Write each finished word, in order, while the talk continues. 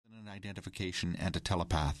identification and a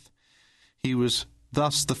telepath. He was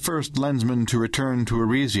thus the first lensman to return to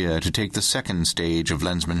Arisia to take the second stage of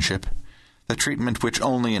lensmanship, the treatment which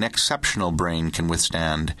only an exceptional brain can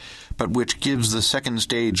withstand, but which gives the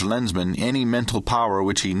second-stage lensman any mental power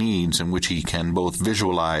which he needs and which he can both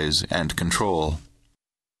visualize and control.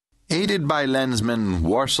 Aided by lensmen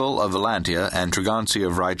Warsel of Valantia and Trigonci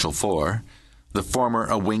of Rigel IV, the former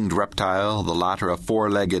a winged reptile, the latter a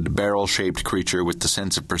four-legged, barrel-shaped creature with the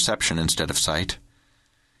sense of perception instead of sight,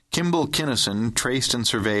 Kimball Kinnison traced and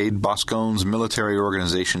surveyed Boscone's military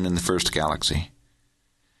organization in the First Galaxy.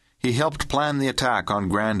 He helped plan the attack on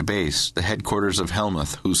Grand Base, the headquarters of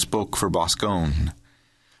Helmuth, who spoke for Boscone.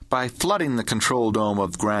 By flooding the control dome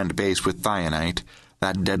of Grand Base with thionite,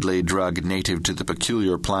 that deadly drug native to the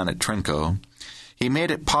peculiar planet Trinco, he made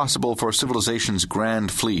it possible for civilization's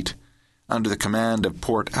Grand Fleet, under the command of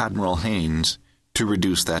Port Admiral Haynes, to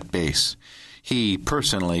reduce that base. He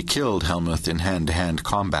personally killed Helmuth in hand-to-hand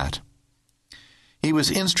combat. He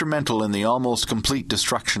was instrumental in the almost complete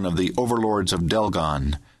destruction of the overlords of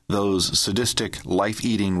Delgon, those sadistic,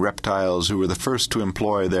 life-eating reptiles who were the first to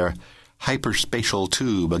employ their hyperspatial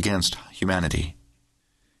tube against humanity.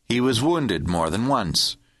 He was wounded more than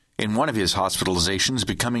once, in one of his hospitalizations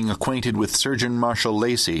becoming acquainted with Surgeon Marshal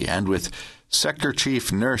Lacey and with Sector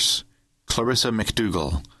Chief Nurse Clarissa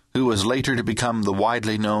McDougall, who was later to become the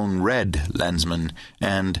widely known Red Lensman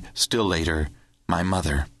and, still later, my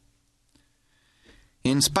mother.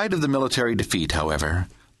 In spite of the military defeat, however,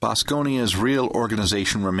 Bosconia's real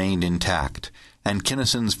organization remained intact, and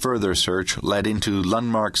Kinnison's further search led into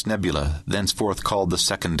Lundmark's Nebula, thenceforth called the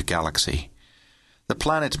Second Galaxy. The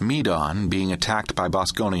planet Medon, being attacked by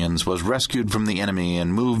Bosconians, was rescued from the enemy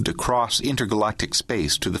and moved across intergalactic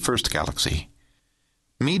space to the First Galaxy.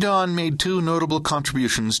 Medon made two notable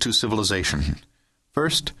contributions to civilization.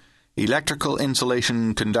 First, electrical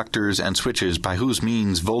insulation conductors and switches by whose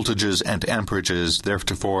means voltages and amperages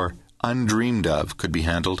theretofore undreamed of could be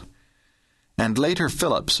handled, and later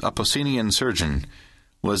Phillips, a Posenian surgeon,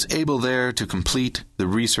 was able there to complete the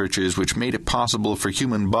researches which made it possible for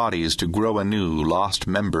human bodies to grow anew lost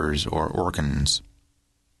members or organs.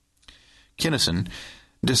 Kinnison,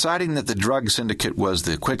 deciding that the drug syndicate was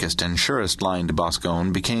the quickest and surest line to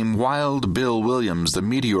Boscone, became Wild Bill Williams, the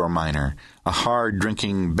meteor miner, a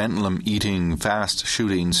hard-drinking, Bentlem-eating,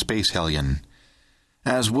 fast-shooting space hellion.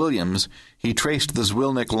 As Williams, he traced the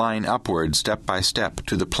Zwilnik line upward step by step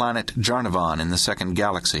to the planet Jarnavon in the Second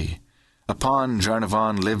Galaxy. Upon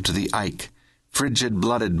Jarnavon lived the Ike,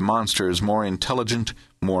 frigid-blooded monsters more intelligent,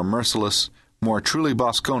 more merciless, more truly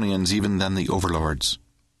Bosconians even than the overlords.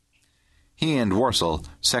 He and Warsel,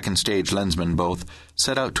 second-stage lensmen both,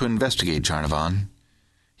 set out to investigate Jarnavon.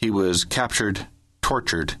 He was captured,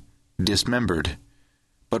 tortured, dismembered,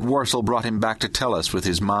 but Warsel brought him back to Tellus with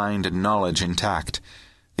his mind and knowledge intact,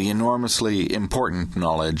 the enormously important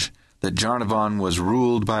knowledge that Jarnavon was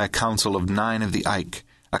ruled by a council of 9 of the Ike,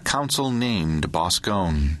 a council named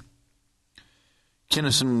Boscone.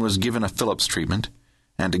 Kinnison was given a Phillips treatment,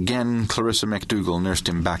 and again Clarissa McDougall nursed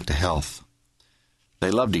him back to health. They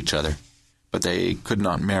loved each other, but they could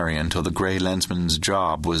not marry until the Grey Lensman's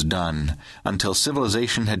job was done, until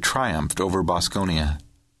civilization had triumphed over Bosconia.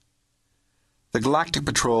 The Galactic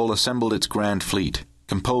Patrol assembled its Grand Fleet,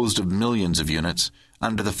 composed of millions of units,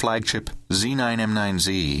 under the flagship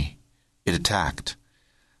Z9M9Z. It attacked.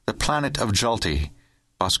 The planet of Jalti,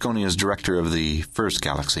 Bosconia's director of the First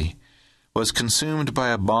Galaxy, was consumed by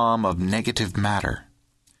a bomb of negative matter.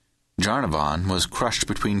 Jarnavon was crushed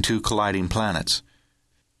between two colliding planets,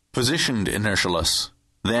 positioned inertialess,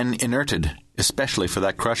 then inerted, especially for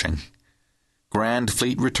that crushing. Grand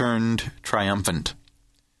Fleet returned, triumphant.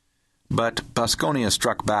 But Bosconia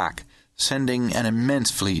struck back, sending an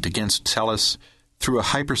immense fleet against Tellus through a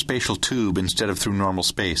hyperspatial tube instead of through normal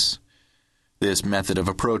space. This method of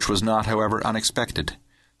approach was not, however, unexpected.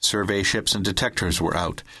 Survey ships and detectors were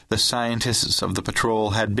out. The scientists of the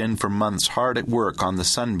patrol had been for months hard at work on the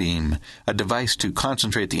sunbeam, a device to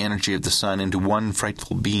concentrate the energy of the sun into one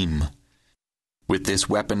frightful beam. With this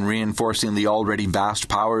weapon reinforcing the already vast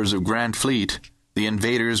powers of Grand Fleet, the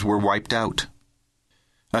invaders were wiped out.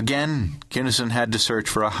 Again, Kinnison had to search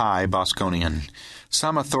for a high Bosconian,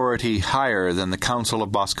 some authority higher than the Council of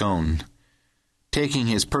Boscone. Taking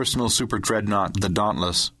his personal super-dreadnought, the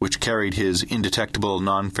Dauntless, which carried his indetectable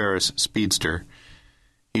non-ferrous speedster,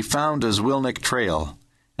 he found a Zwilnik trail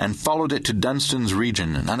and followed it to Dunstan's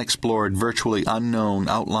region, an unexplored, virtually unknown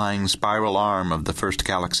outlying spiral arm of the First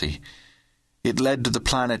Galaxy. It led to the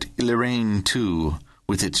planet Illyrane II,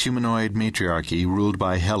 with its humanoid matriarchy ruled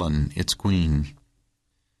by Helen, its queen.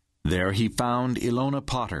 There he found Ilona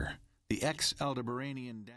Potter, the ex-Aldebaranian